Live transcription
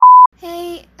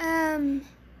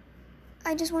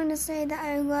I just wanted to say that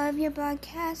I love your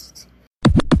podcast.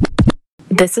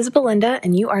 This is Belinda,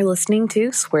 and you are listening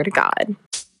to Swear to God.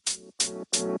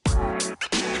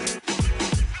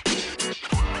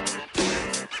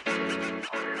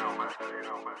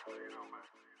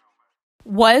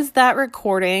 Was that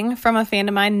recording from a fan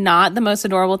of mine not the most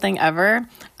adorable thing ever?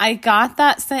 I got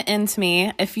that sent in to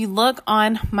me. If you look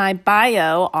on my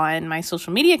bio on my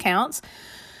social media accounts,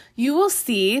 you will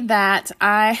see that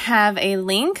I have a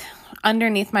link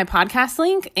underneath my podcast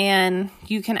link, and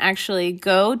you can actually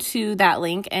go to that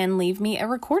link and leave me a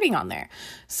recording on there.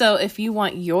 So if you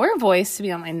want your voice to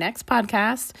be on my next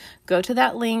podcast, go to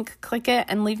that link, click it,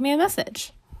 and leave me a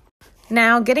message.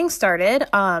 Now, getting started,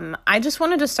 I just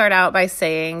wanted to start out by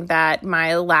saying that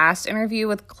my last interview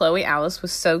with Chloe Alice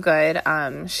was so good.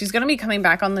 She's going to be coming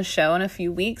back on the show in a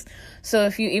few weeks. So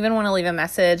if you even want to leave a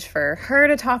message for her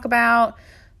to talk about,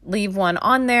 leave one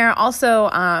on there.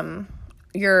 Also,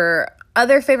 your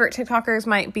other favorite TikTokers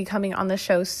might be coming on the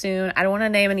show soon. I don't want to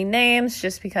name any names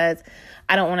just because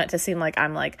I don't want it to seem like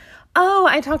I'm like, oh,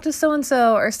 I talked to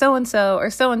so-and-so or so-and-so or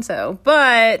so-and-so.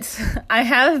 But I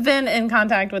have been in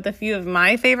contact with a few of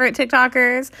my favorite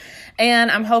TikTokers,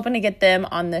 and I'm hoping to get them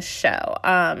on the show.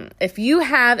 If you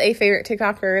have a favorite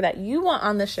TikToker that you want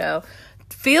on the show,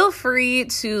 feel free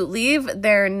to leave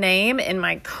their name in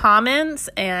my comments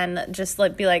and just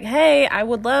be like, hey, I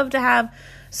would love to have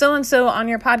so-and-so on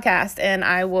your podcast, and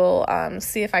I will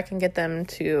see if I can get them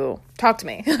to talk to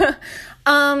me.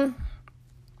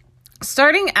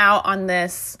 Starting out on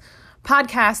this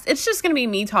podcast, it's just going to be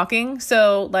me talking.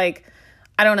 So,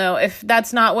 I don't know if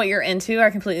that's not what you're into. I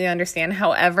completely understand.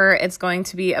 However, it's going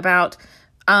to be about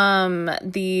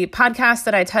the podcast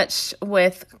that I touched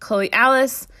with Chloe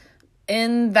Alice.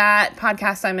 In that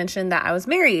podcast, I mentioned that I was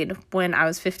married when I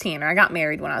was 15, or I got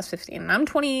married when I was 15, and I'm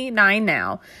 29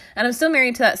 now, and I'm still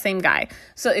married to that same guy.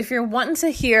 So if you're wanting to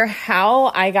hear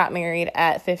how I got married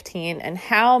at 15 and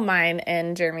how mine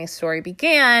and Jeremy's story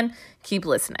began, keep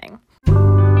listening.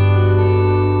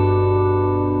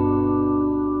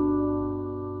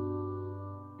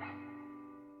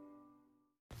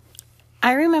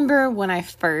 I remember when I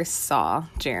first saw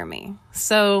Jeremy.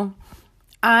 So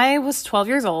I was 12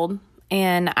 years old.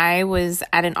 And I was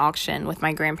at an auction with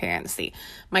my grandparents. See,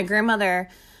 my grandmother,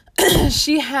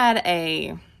 she had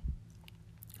a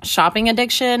shopping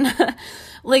addiction.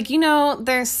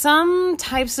 There's some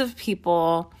types of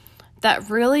people that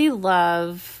really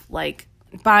love,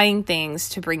 buying things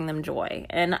to bring them joy.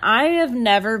 And I have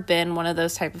never been one of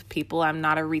those type of people. I'm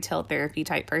not a retail therapy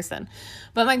type person.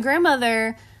 But my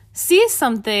grandmother sees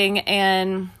something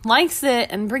and likes it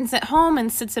and brings it home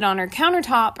and sits it on her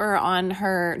countertop or on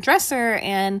her dresser,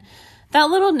 and that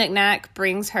little knickknack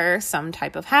brings her some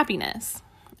type of happiness.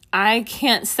 I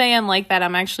can't say I'm like that.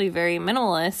 I'm actually very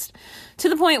minimalist, to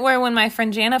the point where when my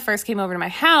friend Jana first came over to my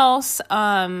house,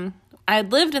 I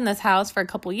had lived in this house for a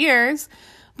couple years,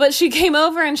 but she came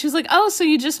over and she was like, oh, so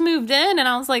you just moved in? And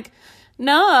I was like,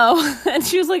 no. And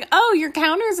she was like, oh, your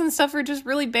counters and stuff are just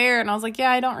really bare. And I was like,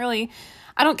 yeah, I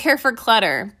don't care for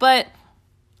clutter. But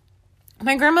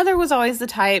my grandmother was always the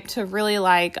type to really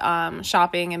like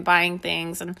shopping and buying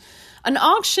things. And an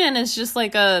auction is just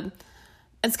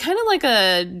it's kind of like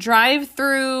a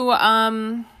drive-through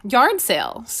yard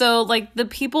sale. So the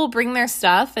people bring their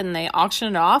stuff and they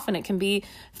auction it off, and it can be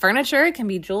furniture, it can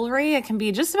be jewelry, it can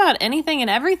be just about anything and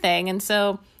everything. And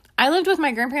so I lived with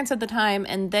my grandparents at the time,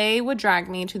 and they would drag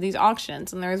me to these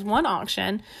auctions. And there was one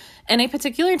auction in a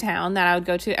particular town that I would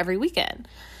go to every weekend.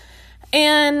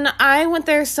 And I went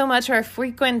there so much, or I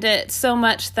frequented it so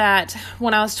much, that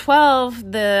when I was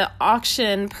 12, the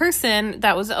auction person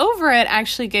that was over it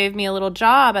actually gave me a little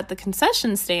job at the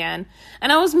concession stand.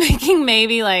 And I was making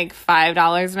maybe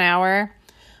 $5 an hour.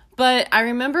 But I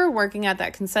remember working at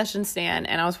that concession stand,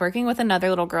 and I was working with another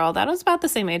little girl that was about the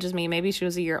same age as me. Maybe she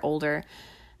was a year older.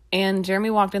 And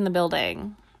Jeremy walked in the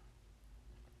building.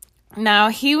 Now,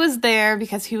 he was there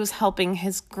because he was helping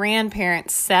his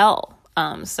grandparents sell.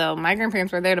 So my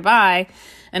grandparents were there to buy,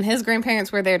 and his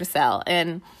grandparents were there to sell.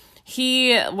 And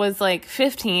he was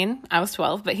 15. I was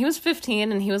 12, but he was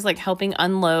 15, and he was helping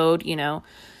unload,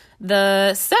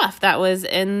 the stuff that was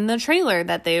in the trailer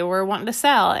that they were wanting to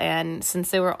sell. And since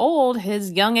they were old,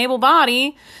 his young, able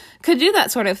body could do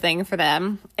that sort of thing for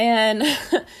them. And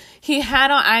he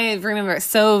had on, I remember it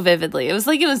so vividly. It was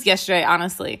it was yesterday,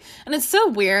 honestly. And it's so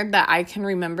weird that I can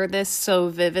remember this so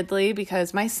vividly,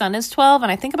 because my son is 12,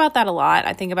 and I think about that a lot.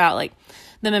 I think about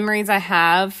the memories I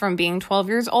have from being 12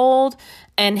 years old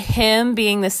and him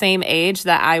being the same age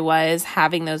that I was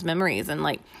having those memories,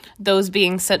 and those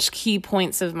being such key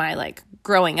points of my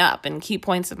growing up and key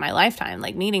points of my lifetime.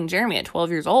 Like meeting Jeremy at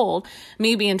 12 years old,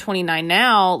 me being 29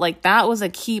 now, like that was a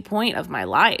key point of my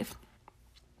life.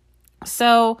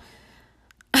 So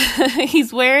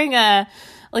he's wearing a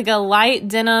light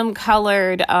denim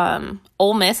colored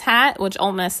Ole Miss hat, which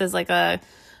Ole Miss is like a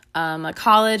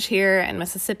college here in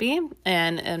Mississippi.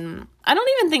 And I don't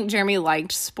even think Jeremy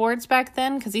liked sports back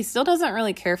then, because he still doesn't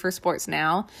really care for sports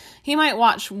now. He might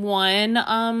watch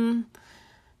one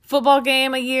football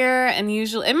game a year, and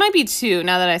usually it might be two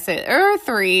now that I say it, or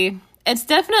three. It's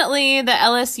definitely the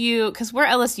LSU, because we're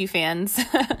LSU fans.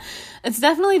 It's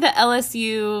definitely the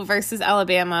LSU versus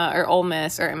Alabama or Ole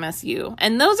Miss or MSU.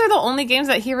 And those are the only games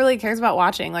that he really cares about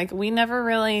watching. Like, we never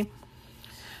really,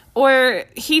 or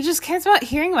he just cares about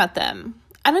hearing about them.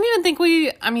 I don't even think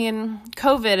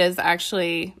COVID is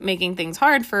actually making things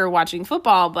hard for watching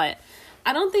football, but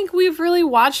I don't think we've really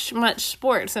watched much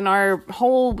sports in our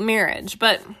whole marriage.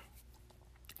 But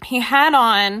he had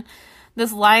on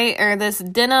this light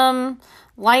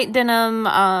denim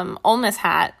Ole Miss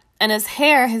hat, and his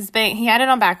hair, he had it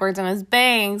on backwards, and his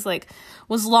bangs like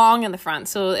was long in the front,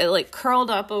 so it like curled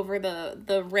up over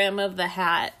the rim of the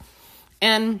hat.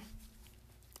 And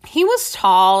he was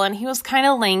tall and he was kind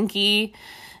of lanky,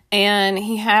 and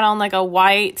he had on like a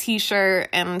white t-shirt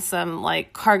and some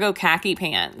like cargo khaki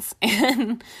pants.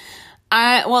 And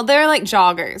they're like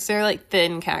joggers. They're like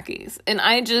thin khakis. And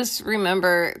I just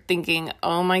remember thinking,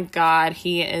 oh my God,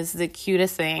 he is the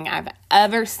cutest thing I've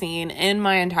ever seen in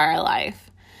my entire life.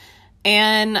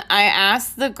 And I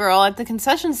asked the girl at the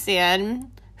concession stand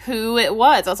who it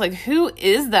was. I was like, who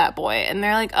is that boy? And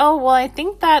they're like, oh, well, I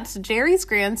think that's Jerry's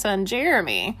grandson,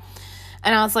 Jeremy.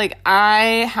 And I was like,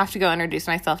 I have to go introduce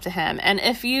myself to him. And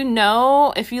if you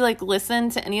like listen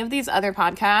to any of these other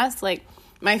podcasts, like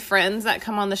my friends that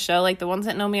come on the show, like the ones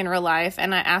that know me in real life,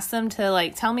 and I ask them to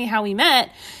like tell me how we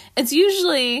met, it's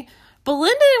usually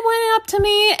Belinda went up to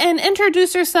me and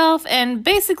introduced herself and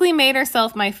basically made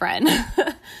herself my friend.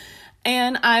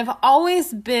 And I've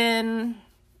always been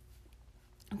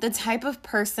the type of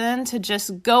person to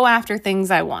just go after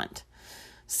things I want.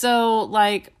 So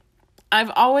like, I've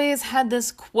always had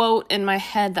this quote in my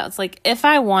head that's like, if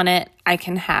I want it, I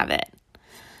can have it.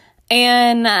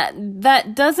 And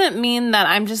that doesn't mean that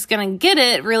I'm just going to get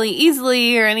it really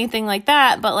easily or anything like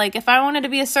that. But like, if I wanted to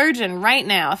be a surgeon right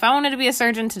now, if I wanted to be a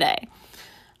surgeon today,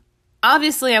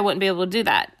 obviously I wouldn't be able to do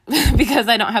that because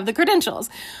I don't have the credentials.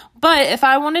 But if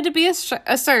I wanted to be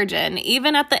a surgeon,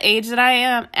 even at the age that I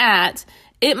am at,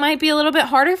 it might be a little bit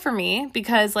harder for me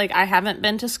because like I haven't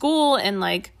been to school in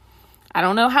like, I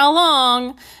don't know how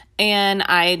long, and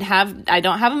I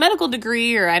don't have a medical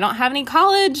degree, or I don't have any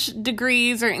college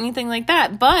degrees or anything like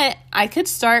that, but I could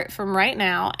start from right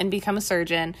now and become a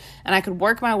surgeon, and I could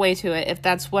work my way to it if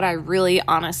that's what I really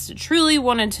truly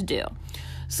wanted to do.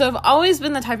 So I've always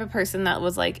been the type of person that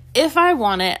was like, if I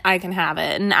want it, I can have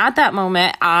it. And at that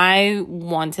moment, I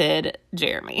wanted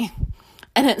Jeremy.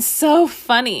 And it's so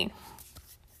funny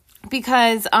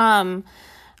because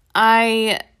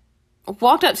I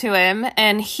walked up to him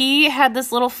and he had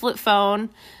this little flip phone,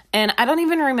 and I don't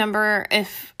even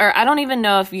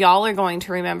know if y'all are going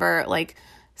to remember like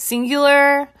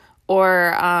Singular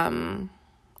or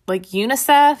like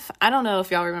UNICEF. I don't know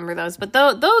if y'all remember those, but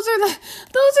those are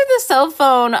the cell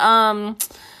phone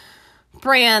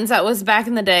brands that was back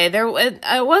in the day.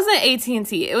 It wasn't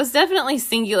AT&T. It was definitely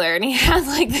Singular, and he had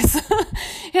like this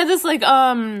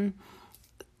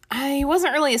he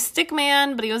wasn't really a stick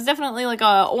man, but he was definitely like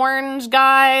a orange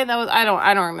guy.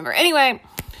 I don't remember. Anyway,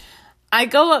 I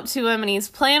go up to him and he's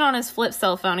playing on his flip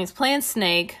cell phone. He's playing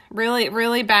Snake, really,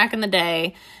 really back in the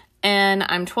day. And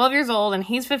I'm 12 years old and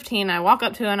he's 15. I walk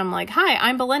up to him and I'm like, hi,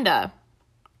 I'm Belinda.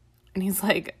 And he's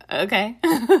like, okay.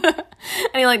 And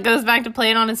he like goes back to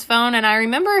playing on his phone. And I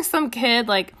remember some kid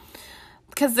like,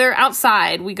 because they're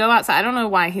outside. We go outside. I don't know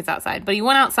why he's outside, but he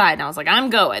went outside and I was like, I'm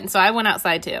going. So I went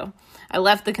outside too. I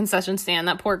left the concession stand.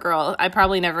 That poor girl. I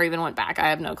probably never even went back. I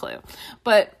have no clue.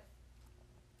 But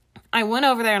I went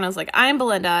over there and I was like, I'm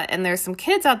Belinda. And there's some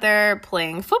kids out there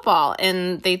playing football.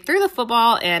 And they threw the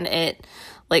football and it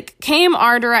like came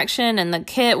our direction. And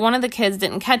one of the kids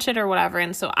didn't catch it or whatever.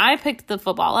 And so I picked the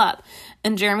football up.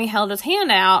 And Jeremy held his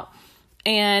hand out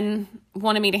and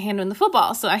wanted me to hand him the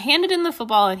football. So I handed him the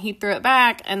football and he threw it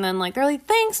back. And then like, they're like,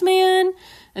 thanks, man.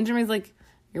 And Jeremy's like,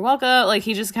 you're welcome. Like,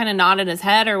 he just kind of nodded his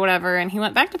head or whatever, and he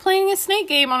went back to playing his Snake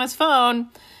game on his phone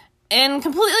and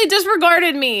completely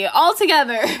disregarded me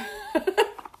altogether,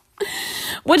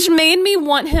 which made me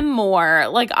want him more.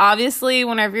 Like, obviously,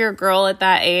 whenever you're a girl at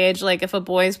that age, like, if a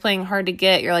boy's playing hard to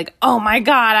get, you're like, oh my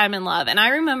God, I'm in love. And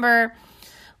I remember,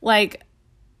 like,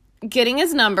 getting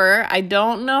his number. I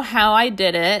don't know how I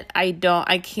did it. I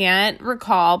can't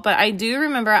recall, but I do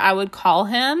remember I would call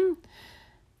him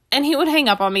and he would hang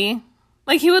up on me.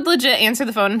 Like, he would legit answer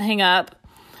the phone and hang up.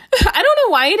 I don't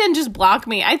know why he didn't just block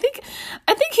me. I think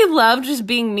he loved just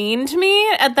being mean to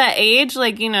me at that age.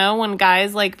 Like, you know, when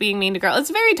guys like being mean to girls, it's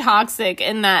very toxic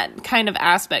in that kind of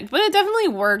aspect, but it definitely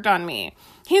worked on me.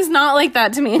 He's not like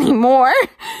that to me anymore.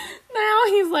 Now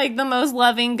he's like the most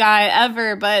loving guy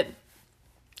ever, but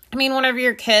I mean, whenever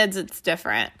you're kids, it's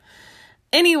different.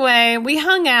 Anyway, we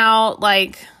hung out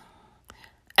like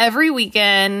every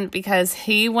weekend because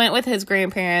he went with his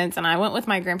grandparents and I went with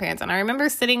my grandparents. And I remember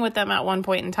sitting with them at one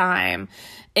point in time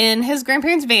in his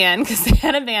grandparents' van, because they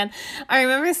had a van. I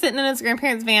remember sitting in his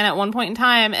grandparents' van at one point in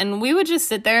time, and we would just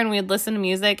sit there and we'd listen to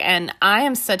music. And I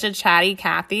am such a chatty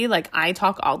Cathy. Like, I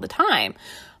talk all the time.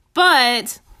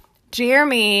 But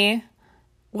Jeremy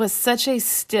was such a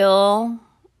still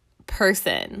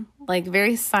person, like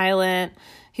very silent.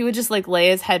 He would just like lay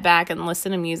his head back and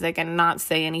listen to music and not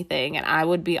say anything. And I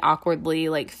would be awkwardly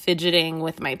like fidgeting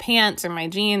with my pants or my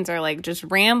jeans or like just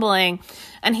rambling.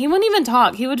 And he wouldn't even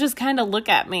talk. He would just kind of look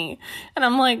at me. And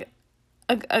I'm like,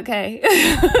 okay.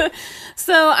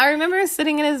 So I remember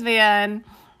sitting in his van,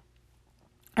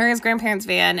 or his grandparents'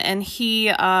 van, and he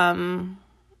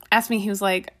asked me, he was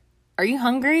like, "Are you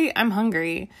hungry?" "I'm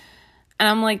hungry." And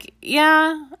I'm like,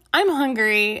 "Yeah, I'm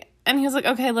hungry." And he was like,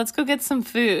 "Okay, let's go get some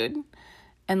food."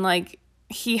 And like,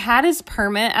 he had his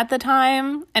permit at the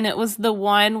time, and it was the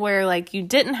one where like you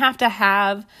didn't have to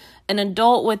have an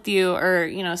adult with you, or,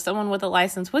 you know, someone with a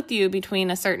license with you between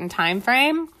a certain time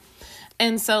frame.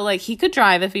 And so like, he could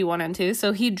drive if he wanted to.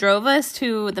 So he drove us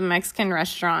to the Mexican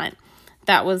restaurant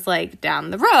that was like down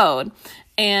the road.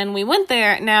 And we went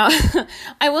there. Now,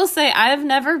 I will say, I've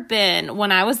never been,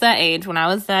 when I was that age, when I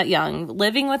was that young,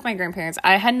 living with my grandparents,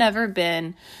 I had never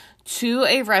been to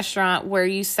a restaurant where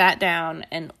you sat down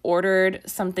and ordered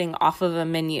something off of a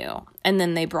menu and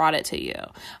then they brought it to you.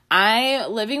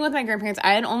 Living with my grandparents,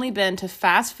 I had only been to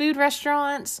fast food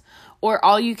restaurants or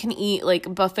all you can eat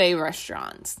like buffet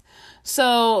restaurants.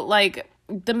 So like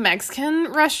the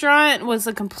Mexican restaurant was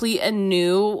a complete and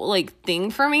new like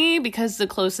thing for me, because the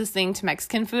closest thing to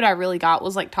Mexican food I really got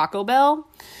was like Taco Bell.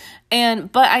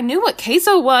 But I knew what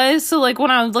queso was. So like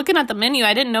when I was looking at the menu,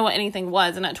 I didn't know what anything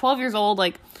was. And at 12 years old,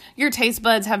 like your taste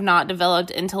buds have not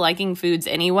developed into liking foods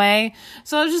anyway.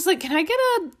 So I was just like, can I get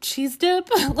a cheese dip?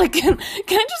 Like, can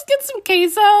I just get some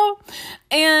queso?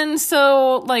 And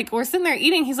so like, we're sitting there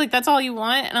eating. He's like, "That's all you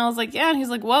want?" And I was like, "Yeah." And he's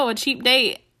like, "Whoa, a cheap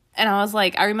date." And I was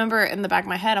like, I remember in the back of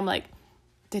my head, I'm like,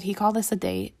 did he call this a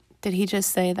date? Did he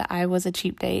just say that I was a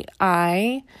cheap date?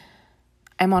 I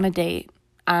am on a date.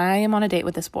 I am on a date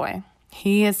with this boy.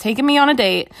 He has taken me on a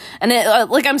date. And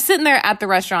like, I'm sitting there at the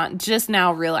restaurant just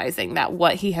now realizing that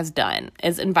what he has done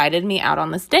is invited me out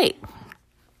on this date.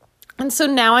 And so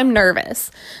now I'm nervous.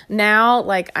 Now,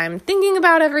 like, I'm thinking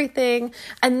about everything.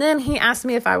 And then he asked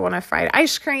me if I want a fried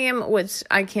ice cream, which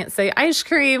I can't say ice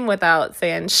cream without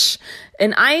saying shh.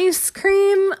 An ice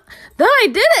cream. Then I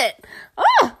did it.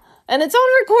 Oh, and it's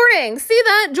on recording. See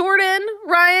that? Jordan,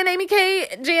 Ryan, Amy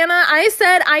Kate, Jana. I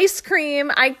said ice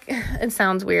cream. It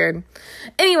sounds weird.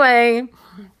 Anyway,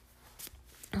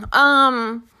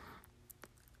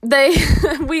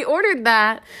 we ordered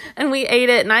that and we ate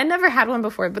it, and I never had one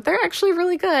before, but they're actually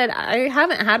really good. I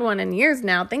haven't had one in years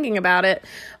now, thinking about it,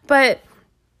 but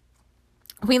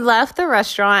we left the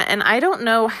restaurant, and I don't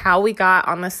know how we got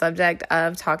on the subject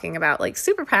of talking about like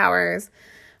superpowers,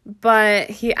 but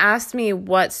he asked me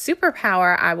what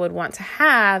superpower I would want to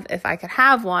have if I could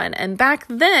have one. And back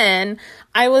then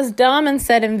I was dumb and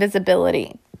said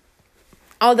invisibility.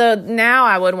 Although now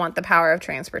I would want the power of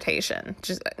transportation.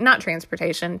 Just not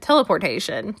transportation,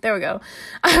 teleportation. There we go.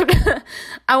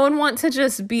 I would want to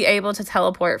just be able to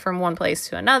teleport from one place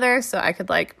to another, so I could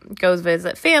like go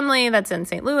visit family that's in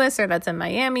St. Louis or that's in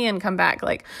Miami and come back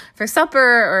like for supper,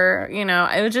 or, you know,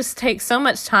 it would just take so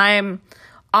much time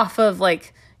off of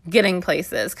like getting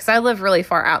places, because I live really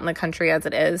far out in the country as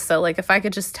it is. So like if I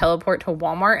could just teleport to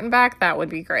Walmart and back, that would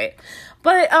be great.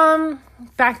 But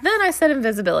back then I said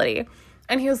invisibility.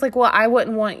 And he was like, "Well, I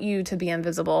wouldn't want you to be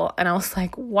invisible." And I was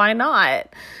like, "Why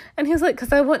not?" And he was like,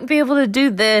 "Because I wouldn't be able to do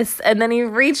this." And then he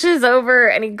reaches over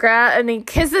and he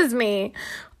kisses me.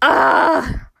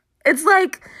 It's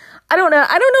like, I don't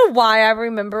know why I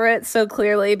remember it so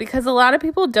clearly, because a lot of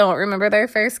people don't remember their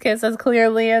first kiss as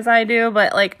clearly as I do.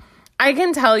 But like, I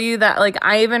can tell you that like,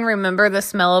 I even remember the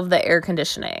smell of the air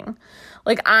conditioning.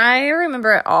 Like, I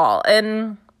remember it all.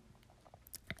 And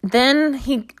then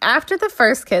after the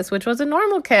first kiss, which was a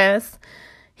normal kiss,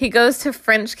 he goes to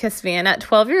French kiss me. And at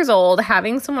 12 years old,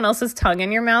 having someone else's tongue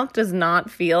in your mouth does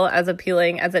not feel as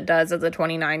appealing as it does as a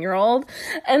 29-year-old.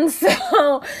 And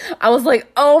so I was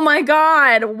like, oh my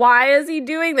God, why is he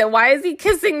doing that? Why is he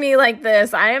kissing me like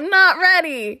this? I am not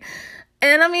ready.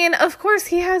 And I mean, of course,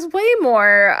 he has way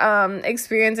more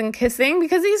experience in kissing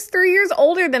because he's 3 years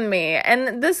older than me.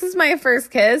 And this is my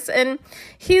first kiss. And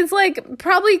he's like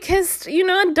probably kissed,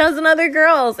 a dozen other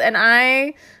girls. And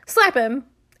I slap him.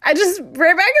 I just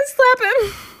right back and slap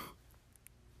him.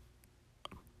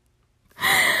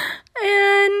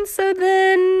 And so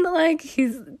then,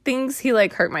 he thinks he,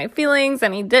 hurt my feelings,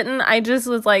 and he didn't. I just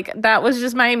was like, that was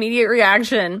just my immediate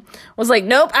reaction. Was like,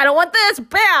 nope, I don't want this.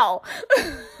 Bow.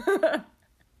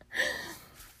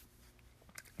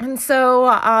 And so,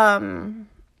 I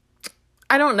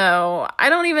don't know. I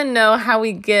don't even know how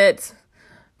we get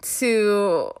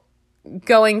to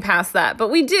going past that, but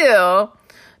we do,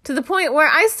 to the point where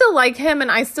I still like him and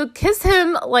I still kiss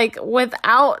him,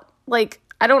 without,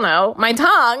 I don't know, my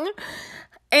tongue.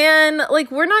 And,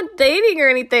 we're not dating or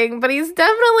anything, but he's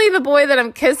definitely the boy that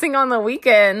I'm kissing on the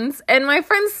weekends. And my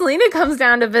friend Selena comes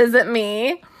down to visit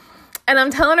me, and I'm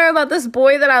telling her about this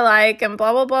boy that I like, and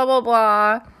blah, blah, blah, blah,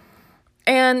 blah.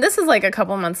 And this is a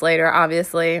couple months later,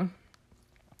 obviously.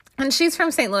 And she's from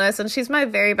St. Louis, and she's my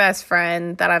very best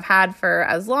friend that I've had for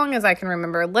as long as I can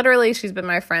remember. Literally, she's been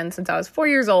my friend since I was 4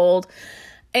 years old.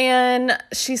 And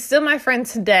she's still my friend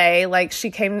today. She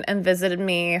came and visited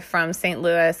me from St.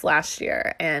 Louis last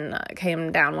year and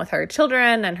came down with her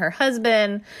children and her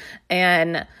husband.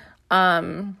 And,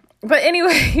 but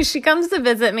anyway, she comes to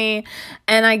visit me,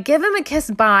 and I give him a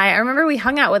kiss bye. I remember we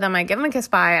hung out with him. I give him a kiss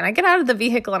bye, and I get out of the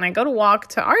vehicle, and I go to walk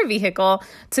to our vehicle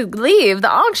to leave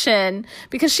the auction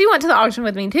because she went to the auction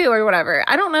with me too, or whatever.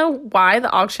 I don't know why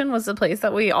the auction was the place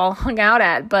that we all hung out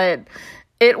at, but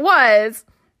it was.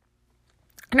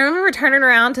 And I remember turning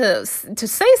around to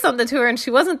say something to her, and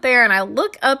she wasn't there. And I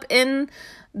look up in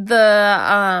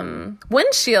the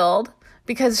windshield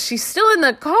because she's still in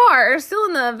the car, still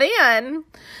in the van.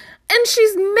 And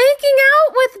she's making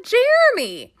out with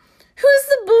Jeremy, who's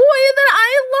the boy that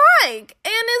I like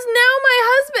and is now my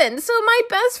husband. So my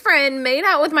best friend made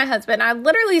out with my husband. I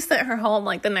literally sent her home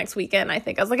the next weekend, I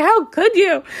think. I was like, how could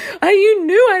you? You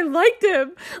knew I liked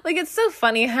him. It's so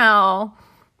funny how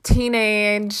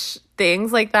teenage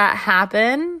things like that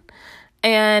happen.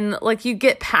 And, you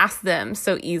get past them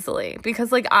so easily.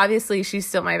 Because, obviously she's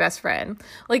still my best friend.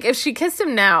 If she kissed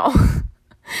him now,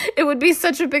 it would be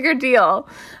such a bigger deal.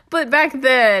 But back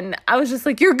then, I was just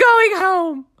like, you're going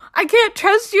home. I can't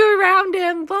trust you around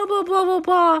him. Blah, blah, blah, blah,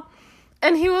 blah.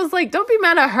 And he was like, don't be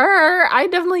mad at her. I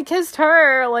definitely kissed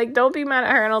her. Don't be mad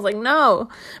at her. And I was like, no,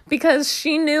 because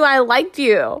she knew I liked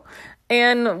you.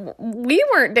 And we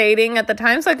weren't dating at the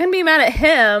time, so I couldn't be mad at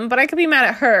him, but I could be mad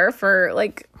at her for,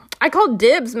 I called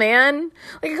dibs, man.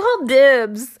 I called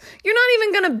dibs. You're not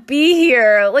even going to be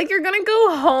here. You're going to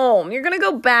go home. You're going to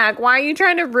go back. Why are you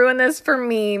trying to ruin this for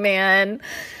me, man?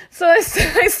 So I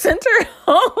sent her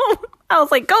home. I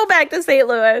was like, go back to St.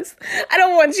 Louis. I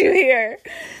don't want you here.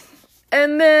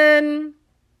 And then,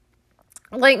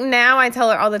 now I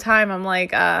tell her all the time, I'm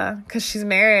like, cause she's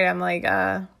married. I'm like,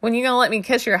 when you gonna let me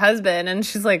kiss your husband? And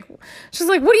she's like,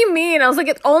 what do you mean? I was like,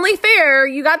 it's only fair.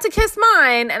 You got to kiss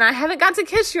mine and I haven't got to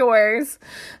kiss yours.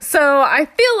 So I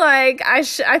feel like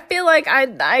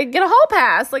I get a hall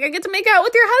pass. I get to make out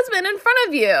with your husband in front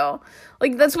of you.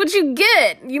 That's what you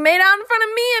get. You made out in front of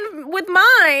me and with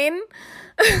mine.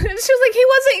 And she was like, he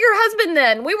wasn't your husband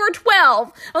then. We were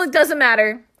 12. I'm like, doesn't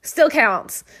matter. Still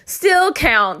counts.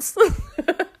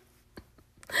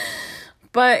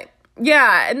 But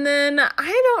yeah, and then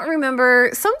I don't remember,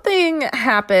 something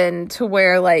happened to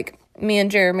where me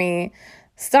and Jeremy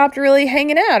stopped really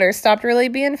hanging out or stopped really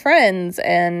being friends.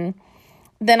 And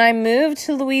then I moved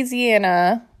to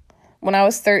Louisiana when I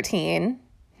was 13,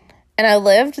 and I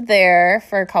lived there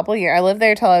for a couple years. I lived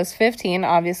there till I was 15,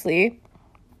 obviously.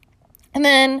 And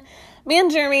then me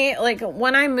and Jeremy,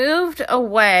 when I moved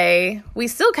away, we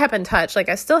still kept in touch.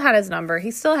 I still had his number. He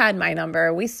still had my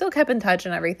number. We still kept in touch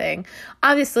and everything.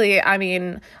 Obviously, I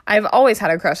mean, I've always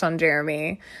had a crush on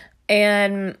Jeremy.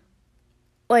 And,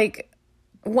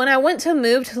 when I went to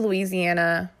move to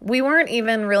Louisiana, we weren't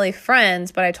even really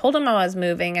friends, but I told him I was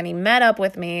moving, and he met up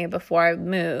with me before I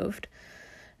moved.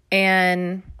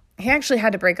 And he actually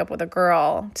had to break up with a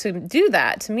girl to do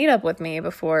that, to meet up with me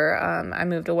before I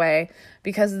moved away,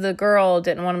 because the girl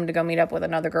didn't want him to go meet up with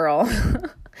another girl.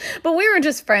 But we were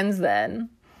just friends then.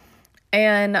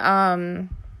 And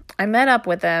I met up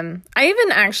with him. I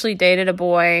even actually dated a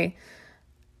boy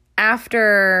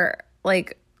after,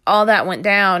 all that went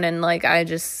down, and, I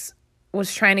just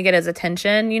was trying to get his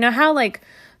attention. You know how,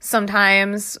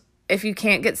 sometimes if you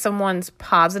can't get someone's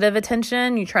positive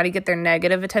attention, you try to get their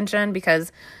negative attention,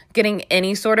 because getting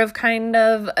any sort of kind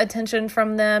of attention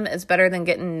from them is better than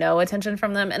getting no attention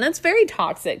from them. And it's very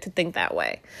toxic to think that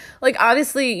way. Like,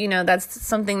 obviously, you know, that's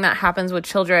something that happens with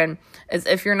children, is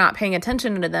if you're not paying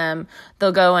attention to them,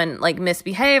 they'll go and like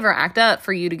misbehave or act up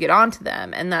for you to get onto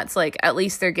them. And that's like, at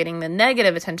least they're getting the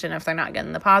negative attention if they're not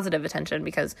getting the positive attention,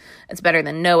 because it's better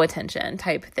than no attention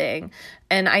type thing.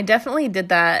 And I definitely did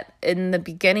that in the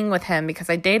beginning with him, because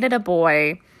I dated a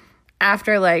boy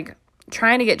after like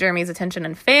trying to get Jeremy's attention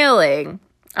and failing.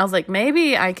 I was like,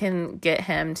 maybe I can get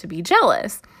him to be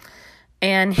jealous.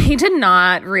 And he did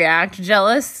not react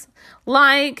jealous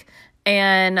like.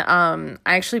 And I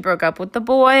actually broke up with the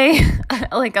boy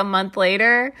like a month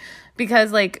later,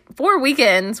 because like 4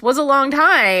 weekends was a long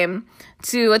time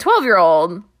to a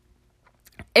 12-year-old,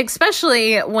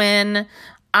 especially when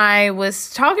I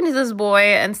was talking to this boy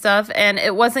and stuff, and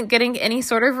it wasn't getting any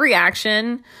sort of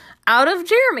reaction out of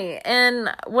Jeremy.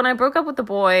 And when I broke up with the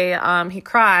boy, he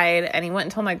cried and he went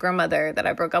and told my grandmother that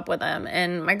I broke up with him.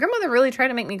 And my grandmother really tried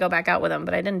to make me go back out with him,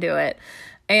 but I didn't do it.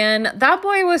 And that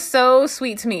boy was so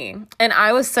sweet to me, and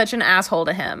I was such an asshole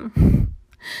to him.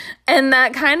 And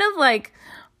that kind of like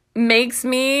makes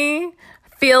me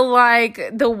feel like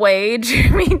the way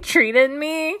Jeremy treated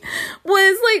me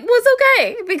was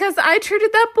okay, because I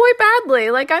treated that boy badly.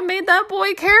 Like, I made that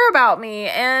boy care about me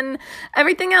and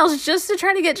everything else just to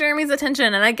try to get Jeremy's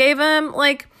attention. And I gave him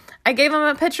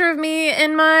a picture of me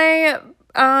in my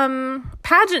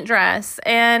pageant dress.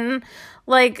 And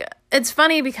like, it's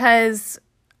funny because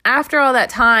after all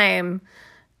that time,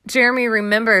 Jeremy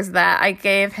remembers that I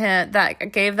gave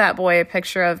that boy a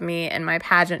picture of me in my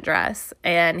pageant dress,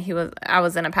 and I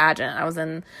was in a pageant. I was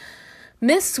in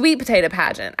Miss Sweet Potato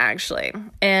pageant, actually.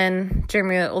 And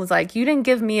Jeremy was like, "You didn't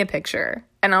give me a picture."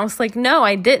 And I was like, "No,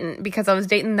 I didn't, because I was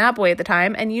dating that boy at the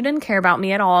time, and you didn't care about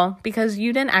me at all, because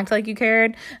you didn't act like you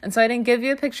cared, and so I didn't give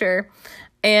you a picture."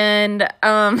 And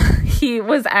he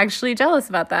was actually jealous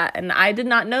about that, and I did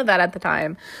not know that at the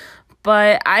time.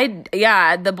 But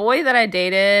the boy that I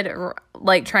dated,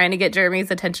 like trying to get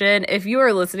Jeremy's attention, if you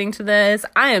are listening to this,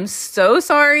 I am so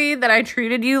sorry that I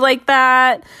treated you like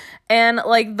that. And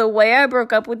like, the way I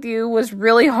broke up with you was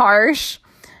really harsh.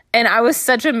 And I was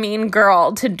such a mean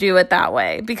girl to do it that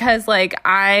way, because like,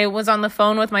 I was on the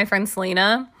phone with my friend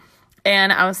Selena,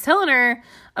 and I was telling her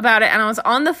about it, and I was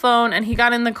on the phone, and he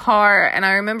got in the car, and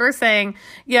I remember saying,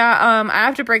 I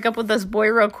have to break up with this boy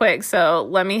real quick, so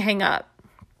let me hang up.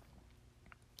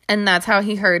 And that's how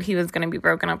he heard he was going to be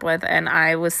broken up with. And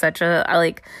I was what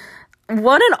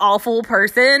an awful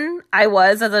person I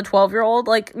was as a 12-year-old.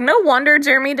 Like, no wonder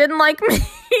Jeremy didn't like me.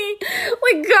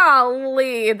 Like,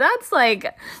 golly, that's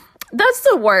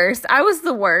the worst. I was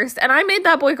the worst. And I made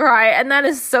that boy cry. And that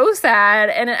is so sad.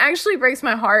 And it actually breaks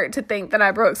my heart to think that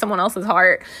I broke someone else's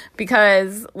heart,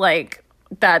 because like,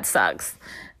 that sucks.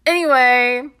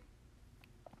 Anyway,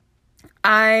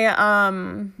 I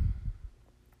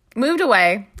moved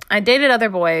away. I dated other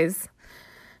boys,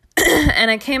 and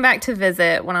I came back to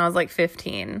visit when I was like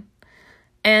 15,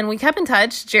 and we kept in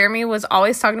touch. Jeremy was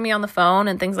always talking to me on the phone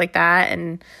and things like that.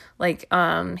 And like,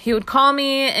 he would call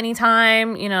me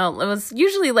anytime, you know, it was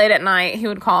usually late at night, he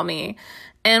would call me,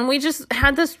 and we just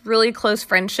had this really close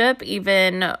friendship,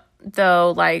 even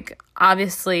though like,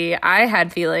 obviously I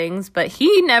had feelings, but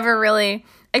he never really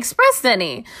expressed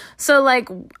any. So like,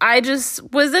 I just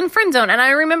was in friend zone. And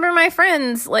I remember my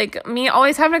friends, like me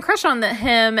always having a crush on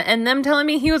him, and them telling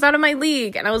me he was out of my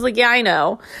league. And I was like, yeah, I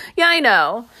know.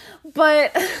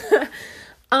 But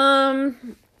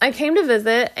I came to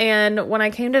visit, and when I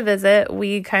came to visit,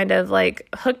 we kind of like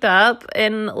hooked up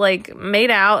and like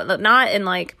made out, not in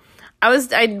like,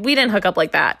 we didn't hook up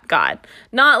like that. God,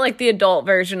 not like the adult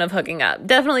version of hooking up.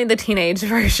 Definitely the teenage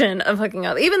version of hooking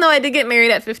up. Even though I did get married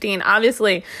at 15,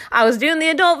 obviously I was doing the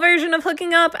adult version of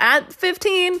hooking up at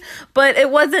 15, but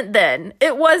it wasn't then.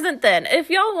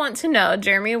 If y'all want to know,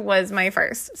 Jeremy was my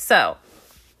first. So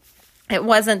it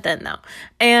wasn't then though.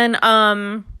 And,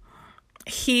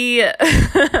 he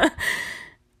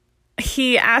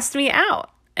asked me out.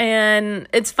 And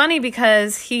it's funny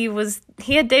because he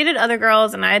had dated other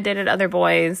girls and I had dated other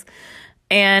boys.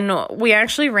 And we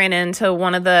actually ran into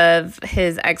one of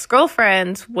his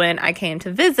ex-girlfriends when I came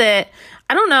to visit.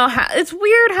 I don't know how, it's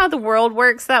weird how the world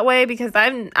works that way, because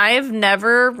I have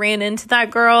never ran into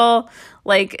that girl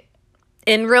like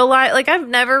in real life. Like, I've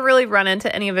never really run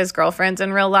into any of his girlfriends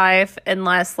in real life,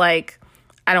 unless like,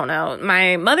 I don't know,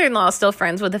 my mother-in-law is still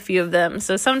friends with a few of them,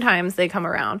 so sometimes they come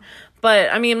around.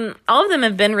 But I mean, all of them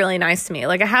have been really nice to me.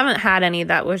 Like, I haven't had any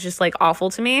that was just like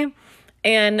awful to me.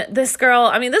 And this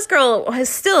girl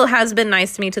still has been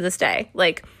nice to me to this day.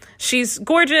 Like, she's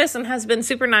gorgeous and has been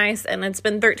super nice, and it's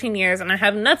been 13 years, and I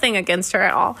have nothing against her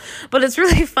at all. But it's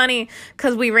really funny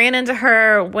because we ran into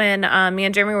her when me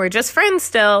and Jeremy were just friends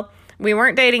still. We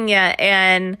weren't dating yet,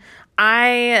 and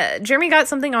Jeremy got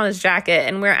something on his jacket,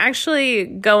 and we're actually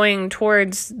going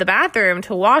towards the bathroom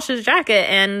to wash his jacket,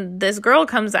 and this girl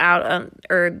comes out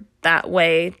that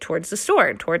way towards the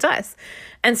store, towards us.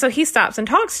 And so he stops and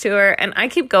talks to her, and I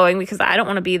keep going because I don't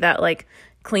want to be that, like,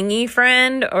 clingy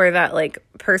friend or that, like,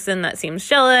 person that seems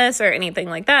jealous or anything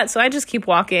like that. So I just keep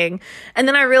walking, and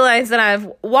then I realize that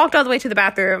I've walked all the way to the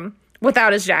bathroom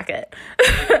without his jacket.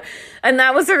 And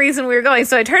that was the reason we were going.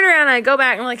 So I turn around and I go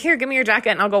back and I'm like, here, give me your jacket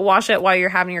and I'll go wash it while you're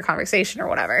having your conversation or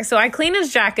whatever. So I clean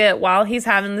his jacket while he's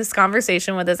having this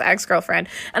conversation with his ex-girlfriend.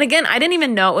 And again, I didn't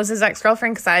even know it was his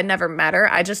ex-girlfriend because I had never met her.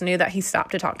 I just knew that he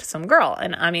stopped to talk to some girl.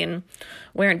 And I mean,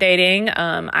 we aren't dating.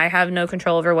 I have no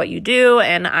control over what you do.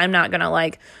 And I'm not going to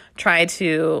like try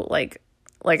to like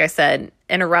I said,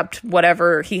 interrupt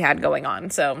whatever he had going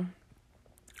on. So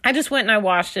I just went and I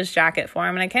washed his jacket for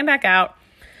him, and I came back out,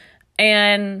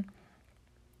 and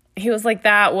he was like,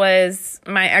 that was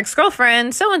my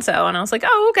ex-girlfriend, so-and-so. And I was like,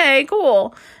 oh, okay,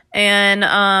 cool. And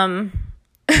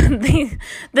the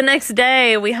next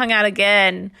day we hung out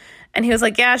again, and he was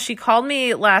like, yeah, she called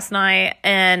me last night,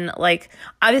 and like,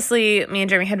 obviously me and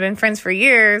Jeremy had been friends for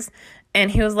years, and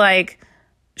he was like,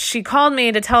 she called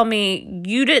me to tell me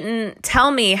you didn't tell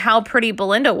me how pretty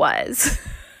Belinda was.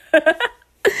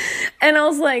 And I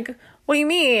was like, what do you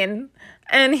mean?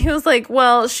 And he was like,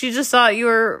 well, she just thought you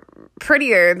were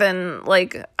prettier than,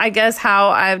 like, I guess how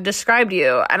I've described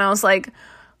you. And I was like,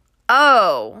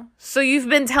 oh, so you've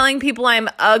been telling people I'm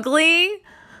ugly?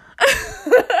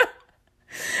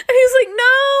 And he's like, no,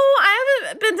 I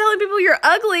haven't been telling people you're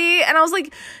ugly. And I was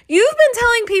like, you've been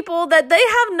telling people that they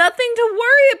have nothing to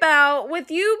worry about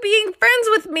with you being friends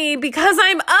with me because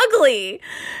I'm ugly.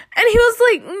 And he was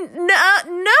like,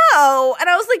 no. And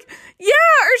I was like, yeah,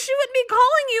 or she wouldn't be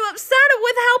calling you upset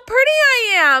with how pretty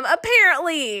I am,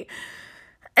 apparently.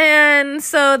 And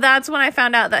so that's when I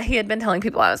found out that he had been telling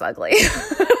people I was ugly.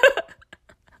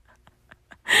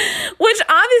 Which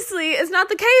obviously is not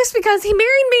the case because he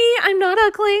married me. I'm not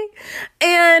ugly.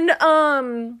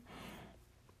 And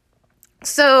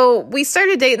so we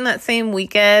started dating that same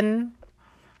weekend.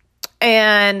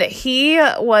 And he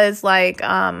was like,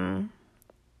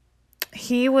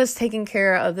 he was taking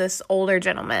care of this older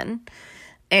gentleman.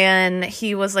 And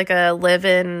he was like a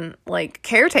live-in like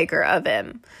caretaker of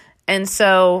him. And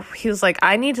so he was like,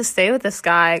 I need to stay with this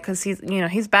guy because he's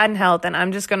bad in health, and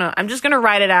I'm just gonna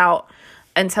ride it out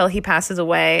until he passes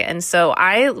away. And so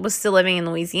I was still living in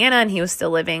Louisiana, and he was still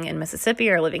living in Mississippi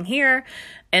or living here.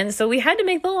 And so we had to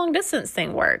make the long distance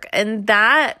thing work. And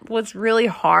that was really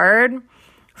hard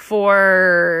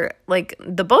for like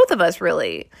the both of us,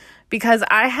 really, because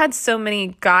I had so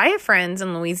many guy friends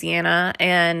in Louisiana.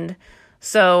 And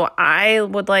so I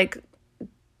would like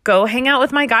go hang out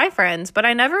with my guy friends, but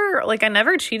I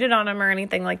never cheated on him or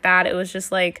anything like that. It was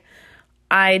just like,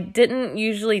 I didn't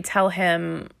usually tell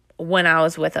him when I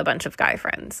was with a bunch of guy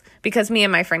friends, because me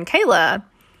and my friend Kayla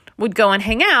would go and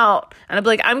hang out, and I'd be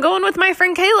like, I'm going with my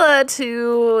friend Kayla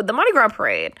to the Mardi Gras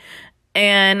parade.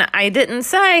 And I didn't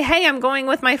say, hey, I'm going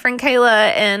with my friend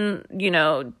Kayla and,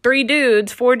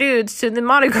 4 dudes to the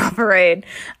Mardi Gras parade.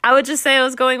 I would just say I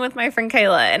was going with my friend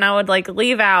Kayla, and I would like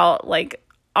leave out like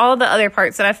all the other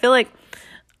parts that I feel like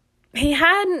he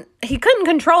couldn't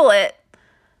control it.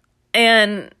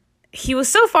 And he was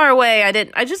so far away, I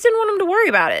just didn't want him to worry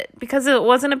about it because it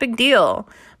wasn't a big deal.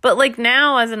 But like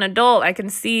now as an adult, I can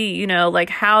see, like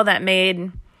how that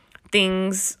made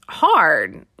things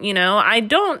hard. I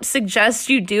don't suggest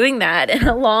you doing that in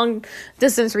a long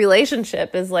distance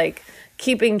relationship, is like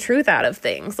keeping truth out of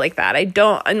things like that. I've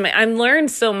learned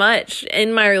so much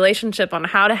in my relationship on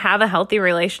how to have a healthy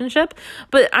relationship.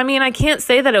 But I mean, I can't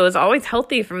say that it was always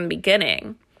healthy from the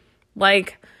beginning.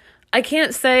 Like, I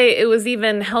can't say it was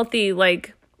even healthy,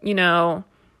 like,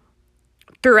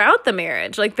 throughout the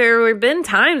marriage. Like, there have been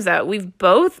times that we've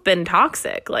both been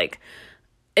toxic. Like,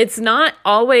 it's not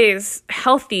always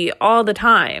healthy all the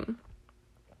time.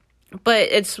 But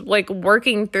it's, like,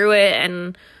 working through it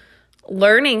and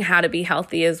learning how to be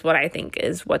healthy is what I think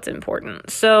is what's important.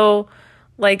 So,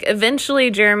 like,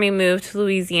 eventually Jeremy moved to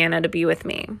Louisiana to be with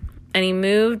me. And he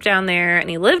moved down there and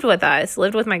he lived with us,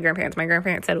 lived with my grandparents. My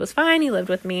grandparents said it was fine. He lived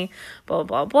with me, blah,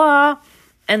 blah, blah.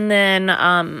 And then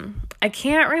I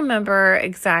can't remember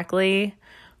exactly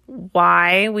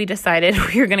why we decided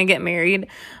we were going to get married.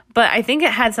 But I think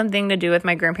it had something to do with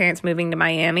my grandparents moving to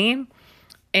Miami.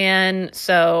 And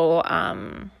so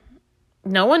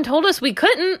no one told us we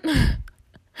couldn't.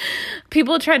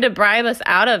 People tried to bribe us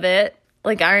out of it.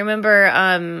 Like, I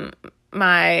remember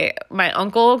my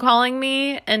uncle calling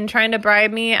me and trying to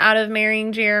bribe me out of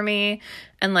marrying Jeremy,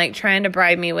 and like trying to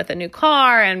bribe me with a new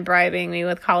car and bribing me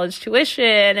with college tuition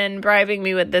and bribing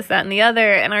me with this, that, and the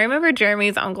other. And I remember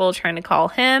Jeremy's uncle trying to call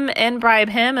him and bribe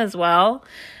him as well.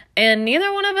 And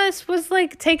neither one of us was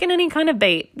like taking any kind of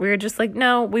bait. We were just like,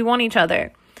 no, we want each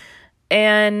other.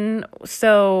 And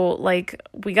so like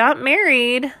we got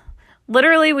married.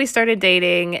 Literally, we started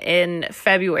dating in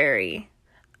February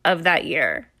of that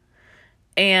year.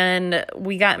 And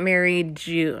we got married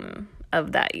June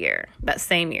of that year, that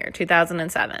same year,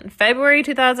 2007. February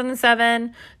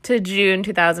 2007 to June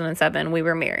 2007, we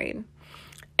were married.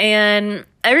 And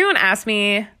everyone asked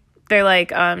me, they're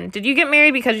like, did you get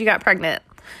married because you got pregnant?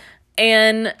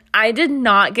 And I did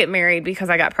not get married because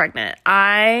I got pregnant.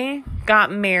 I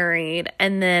got married,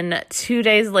 and then 2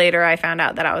 days later, I found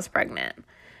out that I was pregnant.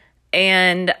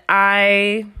 And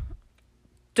I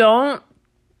don't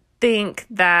think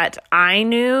that I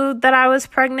knew that I was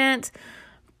pregnant,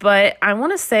 but I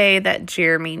want to say that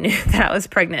Jeremy knew that I was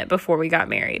pregnant before we got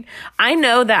married. I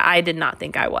know that I did not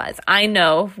think I was. I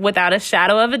know without a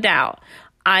shadow of a doubt,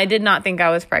 I did not think I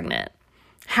was pregnant.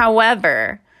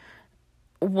 However,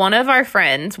 one of my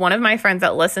friends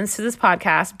that listens to this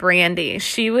podcast, Brandy,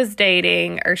 she was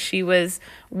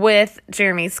with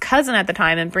Jeremy's cousin at the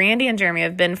time, and Brandy and Jeremy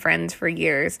have been friends for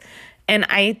years. And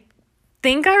I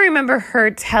think I remember her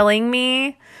telling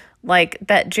me like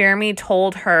that Jeremy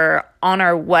told her on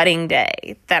our wedding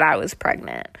day that I was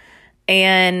pregnant.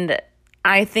 And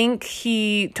I think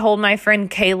he told my friend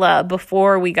Kayla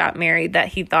before we got married that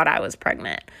he thought I was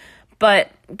pregnant. But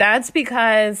that's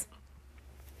because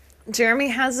Jeremy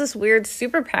has this weird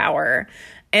superpower.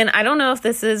 And I don't know if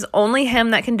this is only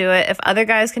him that can do it. If other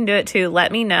guys can do it too,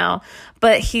 let me know.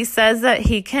 But he says that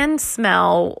he can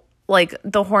smell like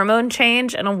the hormone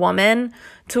change in a woman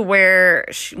to where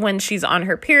when she's on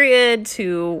her period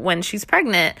to when she's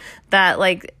pregnant, that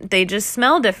like they just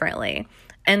smell differently.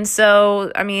 And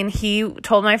so, I mean, he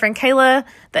told my friend Kayla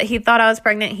that he thought I was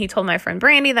pregnant. He told my friend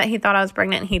Brandy that he thought I was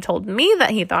pregnant. And he told me that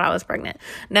he thought I was pregnant.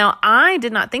 Now, I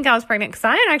did not think I was pregnant because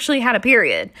I had actually had a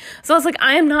period. So I was like,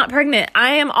 I am not pregnant.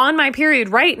 I am on my period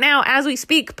right now as we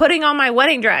speak, putting on my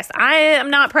wedding dress. I am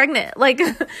not pregnant. Like,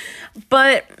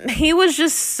 but he was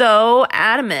just so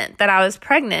adamant that I was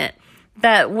pregnant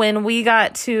that when we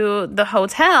got to the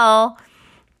hotel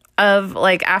of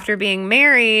like after being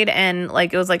married and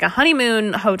like it was like a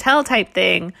honeymoon hotel type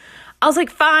thing, I was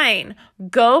like, fine,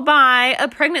 go buy a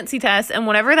pregnancy test, and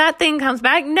whenever that thing comes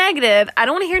back negative, I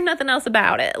don't want to hear nothing else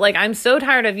about it. Like, I'm so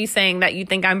tired of you saying that you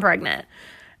think I'm pregnant.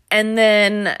 And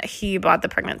then he bought the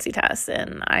pregnancy test,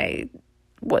 and I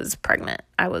was pregnant.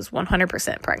 I was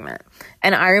 100% pregnant.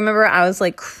 And I remember I was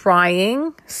like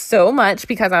crying so much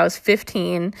because I was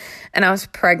 15 and I was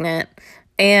pregnant.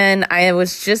 And I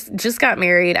was just got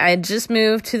married. I had just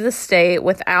moved to the state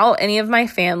without any of my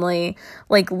family,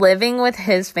 like living with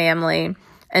his family.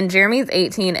 And Jeremy's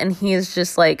 18 and he is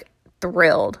just like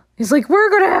thrilled. He's like, we're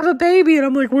going to have a baby. And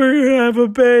I'm like, we're going to have a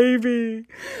baby.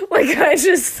 Like, I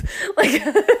just like,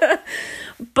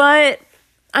 but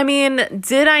I mean,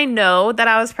 did I know that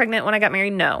I was pregnant when I got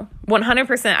married? No,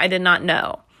 100% I did not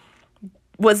know.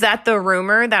 Was that the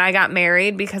rumor that I got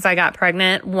married because I got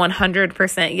pregnant?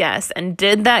 100% yes. And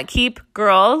did that keep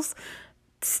girls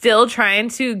still trying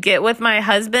to get with my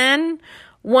husband?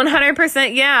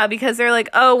 100% yeah, because they're like,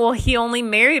 oh, well, he only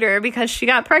married her because she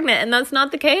got pregnant. And that's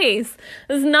not the case.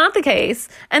 It's not the case.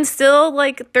 And still,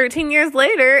 like, 13 years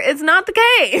later, it's not the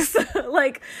case.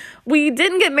 Like, we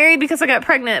didn't get married because I got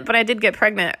pregnant, but I did get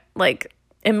pregnant, like,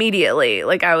 immediately.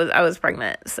 Like, I was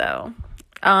pregnant. So,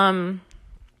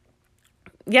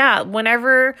 yeah,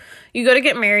 whenever you go to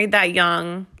get married that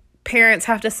young, parents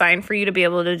have to sign for you to be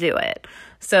able to do it.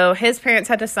 So his parents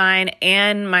had to sign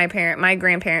and my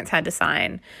grandparents had to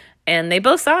sign, and they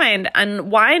both signed.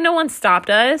 And why no one stopped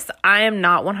us, I am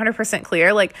not 100%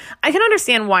 clear. Like, I can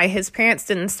understand why his parents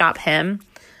didn't stop him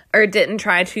or didn't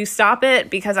try to stop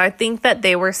it, because I think that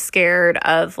they were scared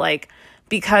of, like,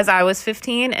 because I was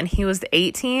 15 and he was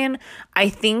 18, I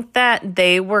think that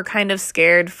they were kind of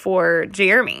scared for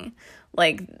Jeremy.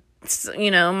 Like,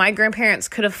 you know, my grandparents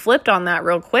could have flipped on that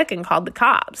real quick and called the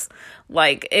cops.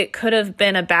 Like, it could have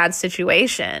been a bad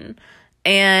situation.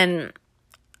 And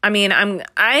I mean,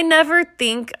 I never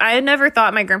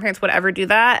thought my grandparents would ever do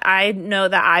that. I know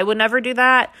that I would never do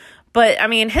that, But, I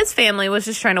mean, his family was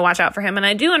just trying to watch out for him. And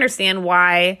I do understand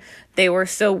why they were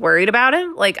so worried about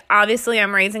him. Like, obviously,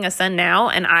 I'm raising a son now,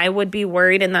 and I would be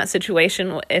worried in that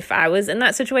situation if I was in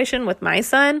that situation with my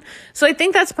son. So I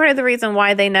think that's part of the reason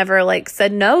why they never, like,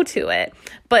 said no to it.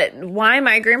 But why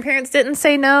my grandparents didn't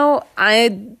say no,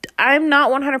 I'm not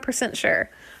 100% sure.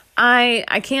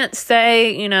 I can't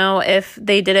say, you know, if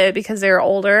they did it because they were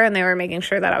older and they were making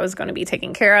sure that I was going to be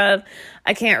taken care of.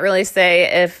 I can't really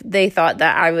say if they thought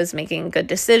that I was making good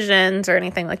decisions or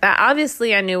anything like that.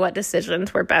 Obviously, I knew what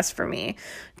decisions were best for me.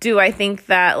 Do I think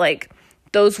that, like,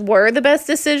 those were the best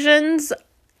decisions?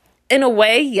 In a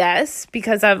way, yes,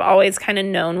 because I've always kind of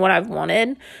known what I've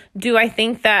wanted. Do I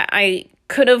think that I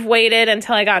could have waited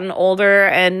until I gotten older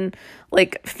and,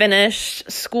 like,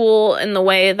 finished school in the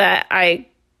way that I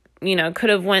could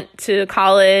have went to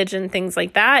college and things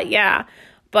like that? Yeah.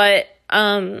 But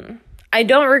I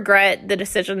don't regret the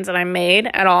decisions that I made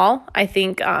at all. I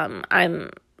think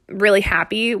I'm really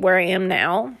happy where I am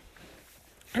now.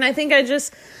 And I think I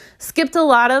just skipped a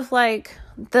lot of, like,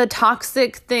 the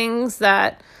toxic things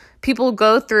that people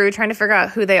go through trying to figure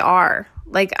out who they are.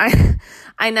 Like,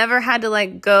 I never had to,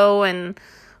 like, go and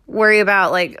worry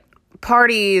about, like,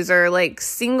 parties or, like,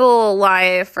 single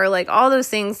life or, like, all those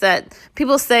things that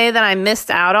people say that I missed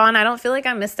out on. I don't feel like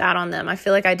I missed out on them. I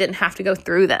feel like I didn't have to go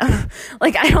through them.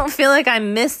 Like, I don't feel like I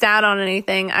missed out on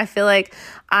anything. I feel like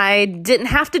I didn't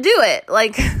have to do it.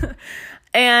 Like,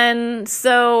 and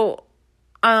so,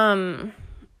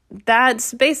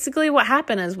 that's basically what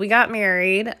happened is we got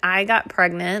married, I got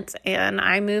pregnant, and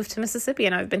I moved to Mississippi,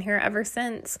 and I've been here ever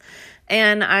since.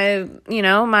 And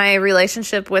my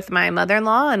relationship with my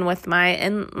mother-in-law and with my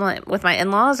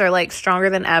in-laws are, like, stronger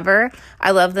than ever.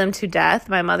 I love them to death.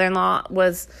 My mother-in-law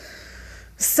was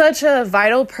such a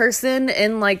vital person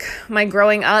in, like, my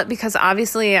growing up because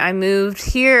obviously I moved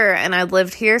here and I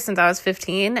lived here since I was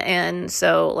 15. And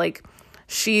so, like,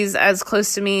 she's as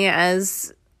close to me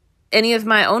as any of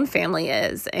my own family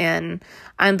is. And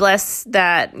I'm blessed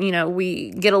that,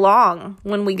 we get along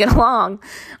when we get along.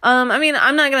 I mean,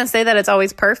 I'm not going to say that it's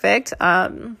always perfect.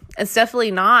 It's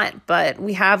definitely not, but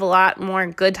we have a lot more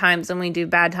good times than we do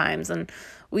bad times. And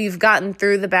we've gotten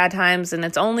through the bad times, and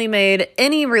it's only made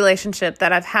any relationship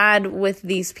that I've had with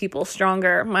these people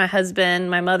stronger. My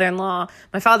husband, my mother-in-law,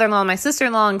 my father-in-law, my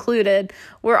sister-in-law included.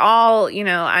 We're all,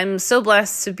 I'm so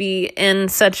blessed to be in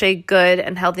such a good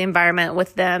and healthy environment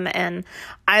with them, and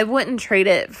I wouldn't trade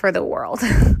it for the world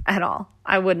at all.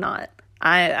 I would not.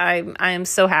 I am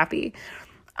so happy.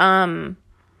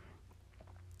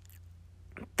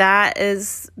 That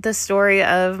is the story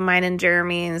of mine and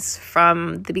Jeremy's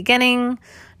from the beginning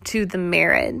to the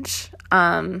marriage.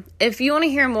 If you want to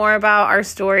hear more about our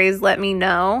stories, let me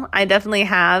know. I definitely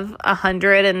have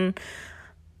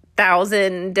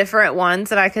 100,000 different ones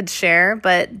that I could share,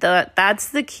 but that's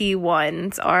the key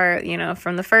ones are,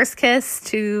 from the first kiss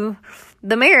to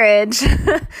the marriage.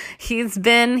 He's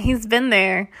been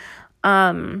there.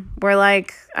 We're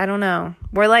like, I don't know.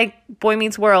 We're like Boy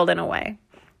Meets World in a way.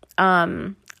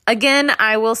 Again,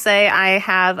 I will say I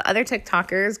have other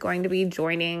TikTokers going to be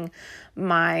joining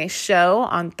my show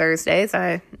on Thursdays.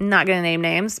 I'm not going to name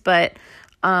names, but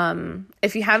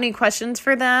if you have any questions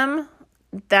for them,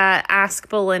 that Ask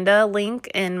Belinda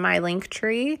link in my link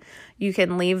tree, you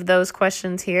can leave those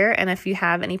questions here. And if you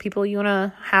have any people you want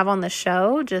to have on the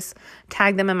show, just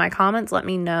tag them in my comments, let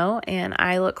me know. And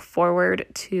I look forward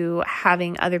to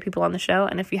having other people on the show.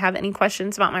 And if you have any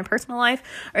questions about my personal life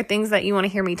or things that you want to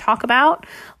hear me talk about,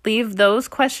 leave those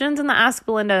questions in the Ask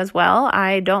Belinda as well.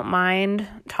 I don't mind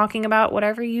talking about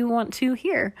whatever you want to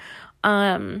hear.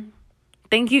 Thank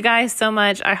you guys so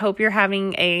much. I hope you're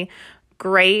having a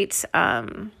great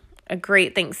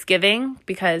Thanksgiving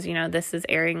because, this is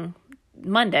airing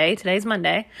Monday. Today's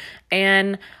Monday.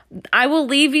 And I will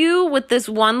leave you with this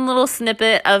one little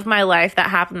snippet of my life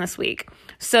that happened this week.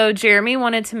 So Jeremy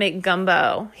wanted to make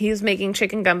gumbo. He was making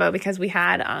chicken gumbo because we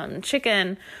had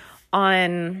chicken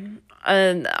on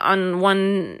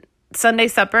one Sunday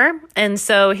supper, and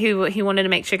so he wanted to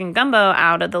make chicken gumbo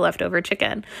out of the leftover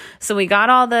chicken. So we got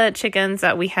all the chickens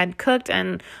that we had cooked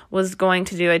and was going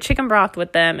to do a chicken broth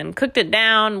with them and cooked it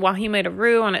down while he made a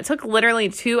roux, and it took literally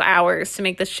 2 hours to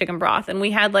make this chicken broth, and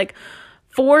we had like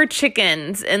 4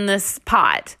 chickens in this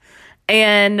pot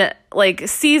and like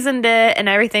seasoned it and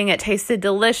everything. It tasted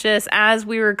delicious as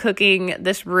we were cooking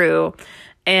this roux,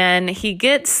 and he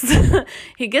gets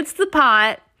the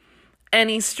pot and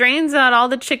he strains out all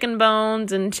the chicken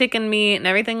bones and chicken meat and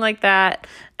everything like that.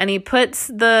 And he puts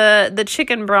the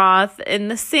chicken broth in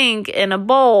the sink in a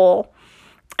bowl.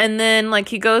 And then, like,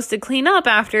 he goes to clean up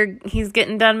after he's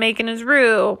getting done making his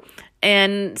roux.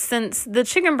 And since the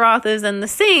chicken broth is in the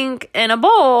sink in a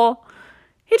bowl,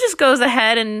 he just goes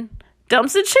ahead and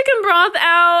dumps the chicken broth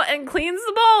out and cleans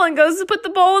the bowl and goes to put the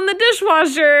bowl in the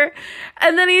dishwasher.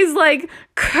 And then he's like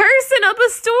cursing up a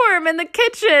storm in the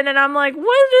kitchen. And I'm like,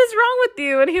 what is wrong with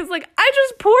you? And he's like, I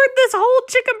just poured this whole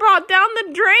chicken broth down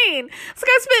the drain. It's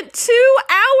like I spent 2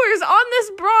 hours on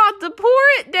this broth to pour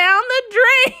it down the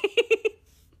drain.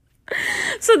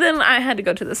 So then I had to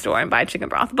go to the store and buy chicken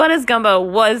broth. But his gumbo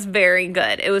was very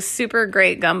good. It was super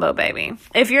great gumbo, baby.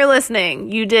 If you're listening,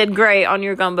 you did great on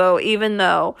your gumbo, even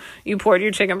though you poured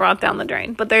your chicken broth down the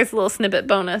drain. But there's a little snippet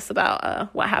bonus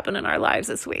about what happened in our lives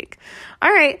this week. All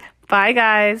right. Bye,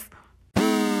 guys.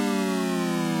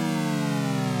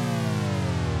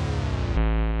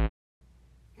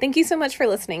 Thank you so much for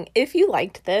listening. If you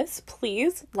liked this,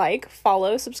 please like,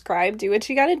 follow, subscribe, do what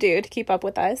you got to do to keep up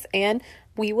with us. And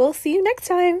we will see you next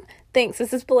time. Thanks.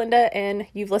 This is Belinda, and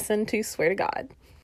you've listened to Swear to God.